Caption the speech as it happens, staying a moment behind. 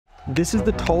This is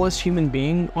the tallest human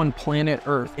being on planet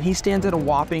Earth, and he stands at a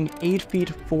whopping 8 feet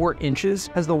 4 inches,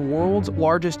 has the world's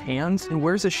largest hands, and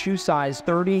wears a shoe size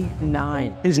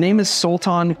 39. His name is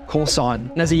Sultan Kösen,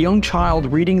 and as a young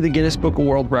child reading the Guinness Book of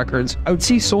World Records, I would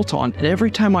see Sultan, and every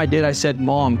time I did, I said,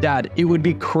 Mom, Dad, it would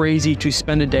be crazy to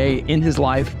spend a day in his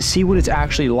life, see what it's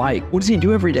actually like. What does he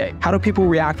do every day? How do people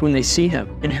react when they see him?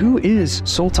 And who is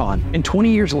Sultan? And 20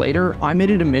 years later, I made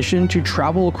it a mission to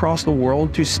travel across the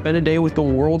world to spend a day with the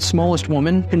world's smallest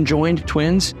woman, conjoined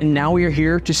twins, and now we are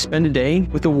here to spend a day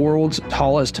with the world's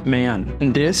tallest man.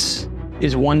 And this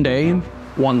is one day,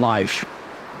 one life.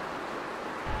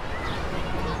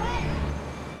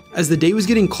 As the day was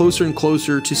getting closer and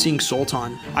closer to seeing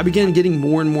Sultan, I began getting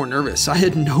more and more nervous. I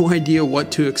had no idea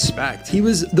what to expect. He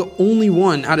was the only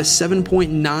one out of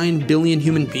 7.9 billion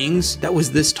human beings that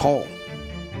was this tall.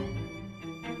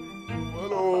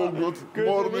 Hello, good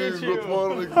morning, good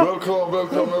morning.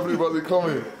 Welcome everybody, come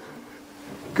in.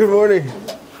 Good morning.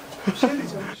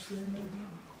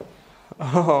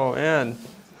 Oh man.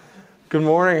 Good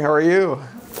morning, how are you?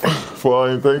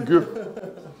 Fine, thank you.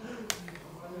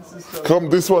 Come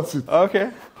this one, sit.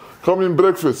 Okay. Come in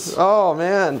breakfast. Oh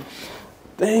man.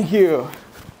 Thank you.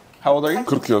 How old are you?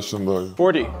 40 yaşındayım.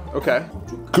 40. Okay.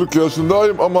 40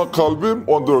 yaşındayım ama kalbim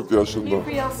 14 yaşında. He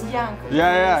feels young.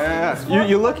 Yeah.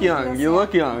 You look young. You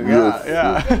look young. Yes.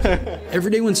 Yeah.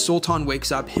 Every day when Sultan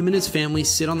wakes up, him and his family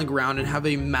sit on the ground and have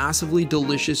a massively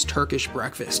delicious Turkish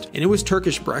breakfast. And it was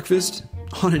Turkish breakfast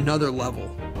on another level.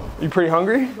 You pretty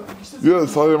hungry?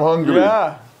 Yes, I am hungry.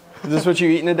 Yeah. Is this what you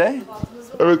eat in a day?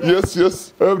 Evet,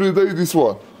 yes. Every day this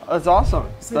one. That's awesome.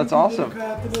 That's awesome.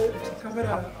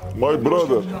 My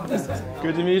brother.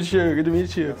 Good to meet you. Good to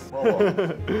meet you.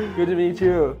 Good to meet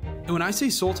you. And when I say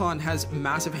Sultan has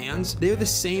massive hands, they are the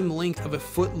same length of a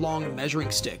foot-long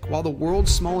measuring stick, while the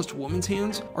world's smallest woman's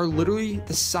hands are literally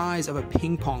the size of a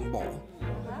ping pong ball.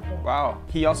 Wow.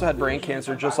 He also had brain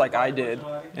cancer just like I did,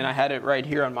 and I had it right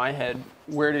here on my head.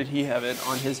 Where did he have it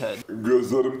on his head?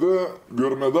 Gözlerimde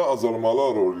görmede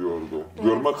azalmalar oluyordu.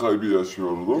 Görme kaybı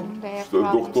yaşıyordum. İşte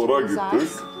doktora gittik.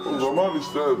 O zaman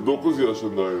işte 9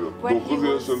 yaşındaydım. 9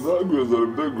 yaşında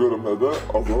gözlerimde görmede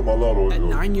azalmalar At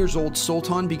oluyordu. 9 years old,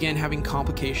 Sultan began having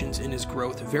complications in his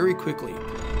growth very quickly.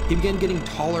 He began getting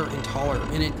taller and taller,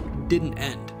 and it didn't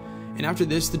end. And after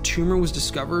this, the tumor was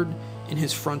discovered in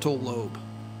his frontal lobe.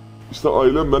 İşte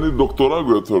ailem beni doktora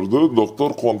götürdü.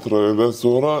 Doktor kontrolünden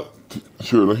sonra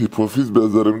şöyle hipofiz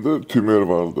bezlerimde tümör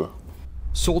vardı.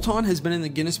 Sultan has been in the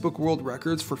Guinness Book World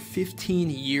Records for 15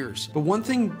 years. But one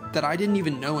thing that I didn't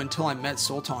even know until I met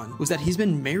Sultan was that he's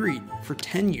been married for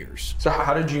 10 years. So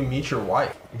how did you meet your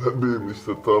wife? Ne bileyim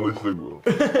işte tanıştık bu.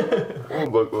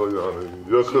 Orada yani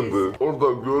yakındı.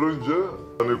 Orada görünce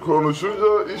hani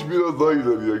konuşunca iş biraz daha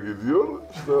ileriye gidiyor.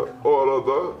 İşte o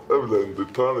arada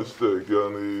evlendik, tanıştık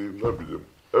yani ne bileyim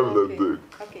evlendik.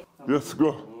 Let's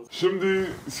go. Şimdi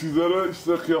sizlere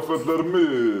işte kıyafetlerimi,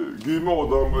 giyme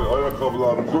odamı,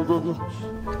 ayakkabılarımı. Go.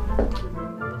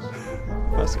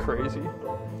 That's crazy.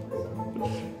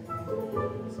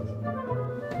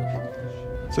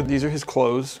 So these are his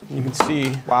clothes. You can see,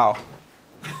 wow.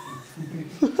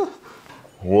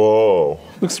 Wow.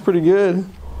 Looks pretty good.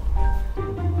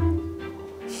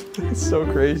 It's so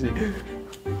crazy.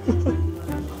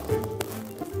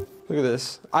 Look at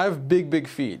this. I have big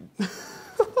feet.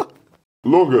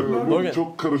 Logan.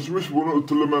 Çok karışmış, bunu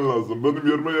ütülemen lazım. Benim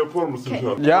yerime yapar mısın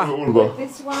sen? Yeah. Orada.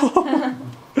 This one.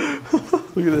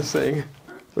 Look at this thing.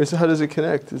 Wait, so how does it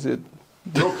connect? Is it?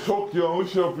 Yok, çok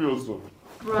yanlış yapıyorsun.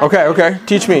 Okay.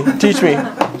 Teach me.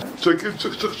 Çekil,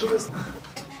 çık.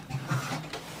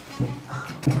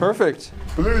 Perfect.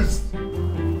 Please.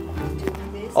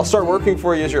 I'll start working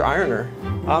for you as your ironer.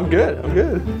 I'm good.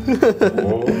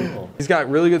 Oh. He's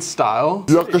got really good style.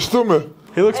 Yakıştı mı?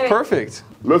 He looks perfect.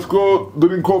 Let's go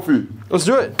drink coffee. Let's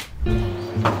do it.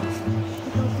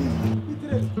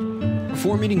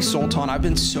 Before meeting Sultan, I've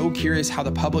been so curious how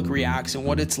the public reacts and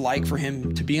what it's like for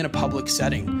him to be in a public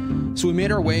setting. So we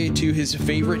made our way to his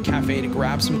favorite cafe to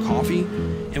grab some coffee,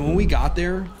 and when we got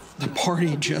there, the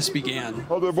party just began.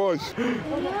 Hadi baş.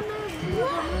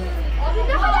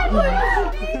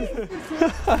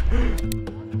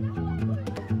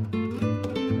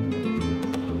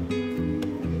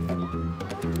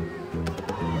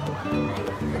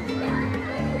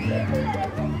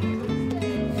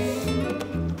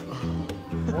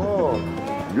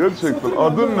 Gerçekten.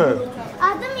 Adın ne?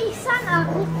 Adım İhsan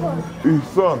Aklıkol.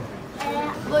 İhsan.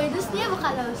 Boyunuz niye bu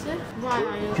kadar uzun?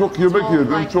 Çok yemek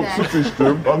yedim, çok süt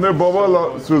içtim. Anne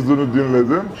babala sözünü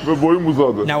dinledim ve boyum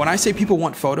uzadı. Now, when I say people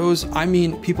want photos, I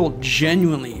mean people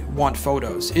genuinely want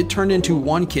photos. It turned into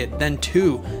one kid, then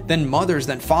two, then mothers,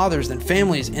 then fathers, then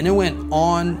families, and it went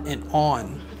on and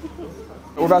on.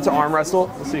 We're about to arm wrestle.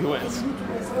 Let's see who wins.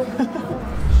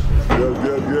 Gel.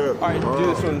 All right, do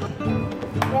this one.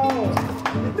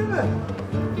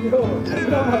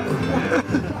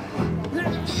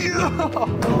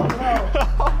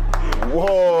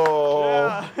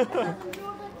 Wow.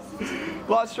 A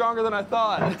lot stronger than I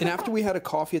thought. And after we had a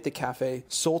coffee at the cafe,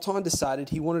 Sultan decided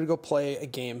he wanted to go play a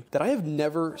game that I have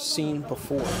never seen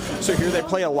before. So here they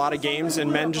play a lot of games,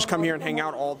 and men just come here and hang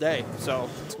out all day. So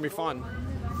it's gonna be fun.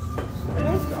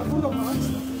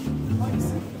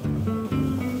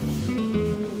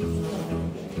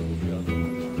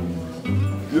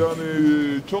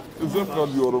 Yani çok zevk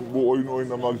alıyorum bu oyun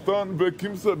oynamaktan ve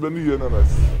kimse beni yenemez.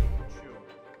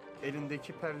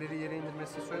 Elindeki perleri yere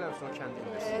indirmesini söyler misin o kendi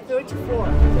indirsin? 34.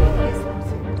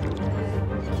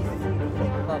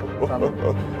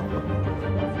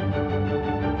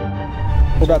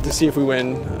 We're about to see if we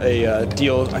win a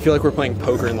deal. I feel like we're playing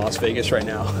poker in Las Vegas right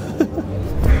now.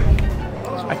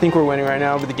 I think we're winning right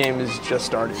now, but the game is just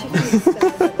started.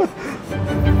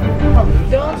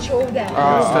 Don't show that.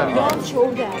 Don't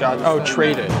show that. Gotcha. Oh,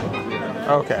 trade it.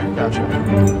 Okay, gotcha.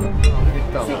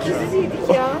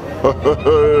 800'ydik ya.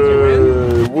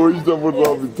 Bu iş de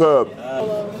burada biter.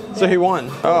 So he won.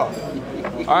 Oh.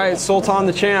 All right, Sultan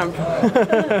the champ.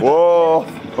 Wow.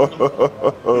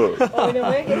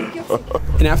 Oynamaya gerek yok.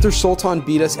 And after Sultan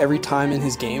beat us every time in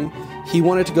his game, he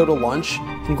wanted to go to lunch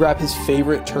and grab his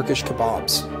favorite Turkish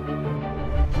kebabs.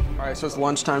 All right, so it's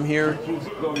lunchtime here,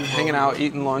 hanging out,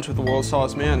 eating lunch with the world's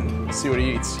tallest man. Let's see what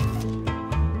he eats.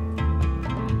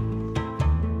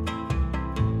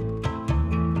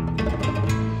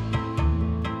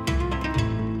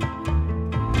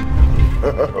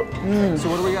 So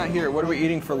what do we got here? What are we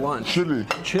eating for lunch? Chili.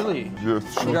 Chili. Yes,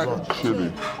 We got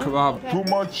chili. kebab. Too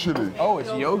much chili. Oh,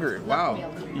 it's yogurt. Wow,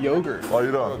 yogurt.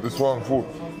 Ayran. This one food.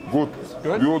 Good.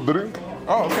 Good? You drink?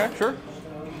 Oh, okay, sure.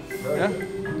 Yeah,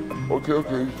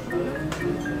 Okay.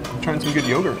 trying some good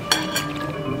yogurt.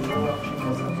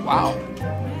 Wow,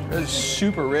 that is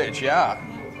super rich. Yeah,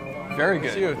 very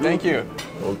good. Thank you.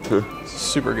 Okay.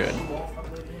 Super good.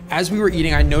 As we were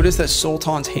eating, I noticed that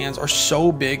Sultan's hands are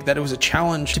so big that it was a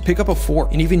challenge to pick up a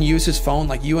fork and even use his phone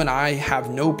like you and I have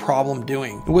no problem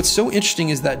doing. And what's so interesting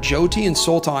is that Jyoti and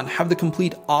Sultan have the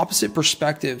complete opposite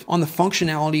perspective on the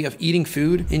functionality of eating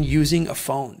food and using a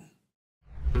phone.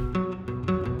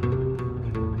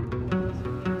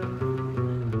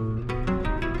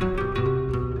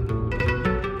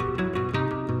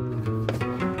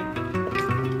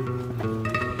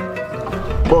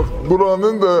 Bak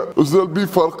buranın da özel bir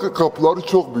farkı, kapları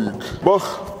çok büyük. Bak.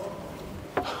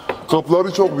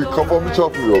 Kapları çok büyük. Kafamı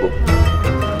çarpmıyorum.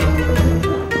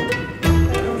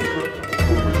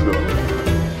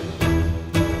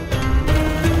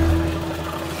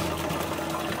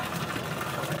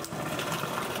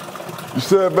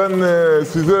 İşte ben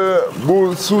size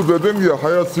bu su dedim ya,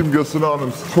 hayat simgesini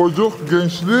anımsın. Çocuk,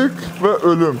 gençlik ve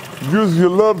ölüm. 100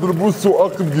 yıllardır bu su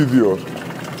akıp gidiyor.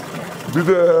 Bir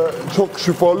de çok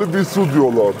şifalı bir su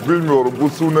diyorlar. Bilmiyorum bu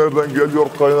su nereden geliyor,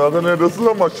 kaynağı neresi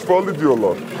ama şifalı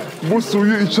diyorlar. Bu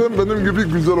suyu içen benim gibi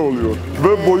güzel oluyor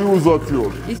ve boyu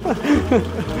uzatıyor.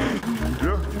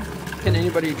 Can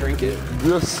anybody drink it?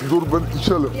 Yes, dur ben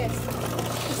içelim. Yes.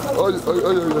 Ay.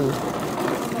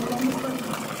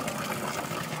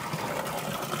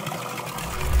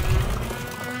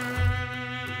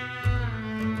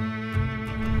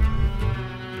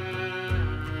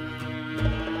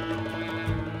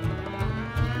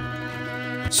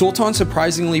 Sultan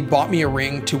surprisingly bought me a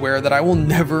ring to wear that I will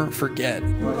never forget.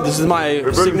 This is my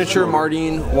signature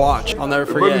Mardin watch. I'll never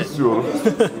Ben forget. istiyorum.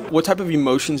 What type of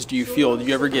emotions do you feel? Do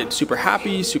you ever get super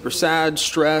happy, super sad,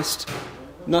 stressed?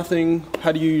 Nothing?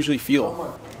 How do you usually feel?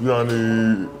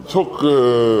 Yani çok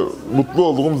mutlu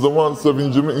olduğum zaman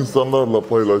sevincimi insanlarla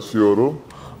paylaşıyorum.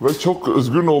 Ve çok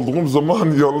üzgün olduğum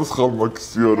zaman yalnız kalmak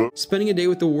istiyorum. Spending a day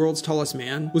with the world's tallest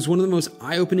man was one of the most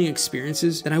eye-opening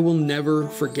experiences that I will never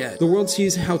forget. The world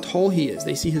sees how tall he is.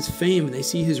 They see his fame and they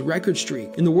see his record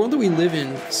streak. And the world that we live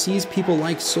in sees people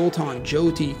like Sultan,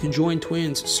 Jyoti, conjoined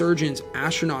twins, surgeons,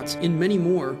 astronauts, and many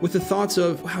more with the thoughts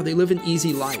of, wow, they live an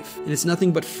easy life and it's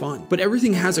nothing but fun. But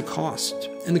everything has a cost.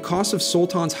 And the cost of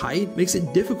Sultan's height makes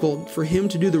it difficult for him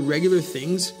to do the regular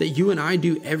things that you and I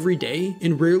do every day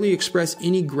and rarely express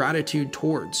any gratitude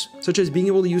towards, such as being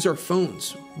able to use our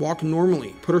phones, walk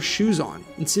normally, put our shoes on,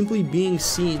 and simply being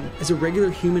seen as a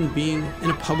regular human being in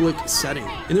a public setting.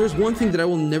 And there was one thing that I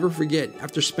will never forget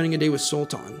after spending a day with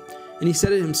Sultan. And he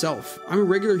said it himself, I'm a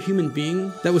regular human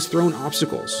being that was thrown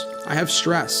obstacles. I have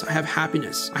stress, I have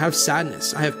happiness, I have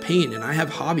sadness, I have pain, and I have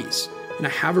hobbies, and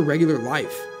I have a regular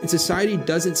life. And society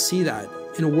doesn't see that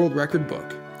in a world record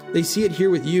book. They see it here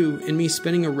with you and me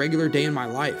spending a regular day in my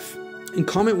life. And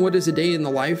comment what is a day in the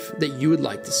life that you would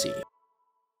like to see.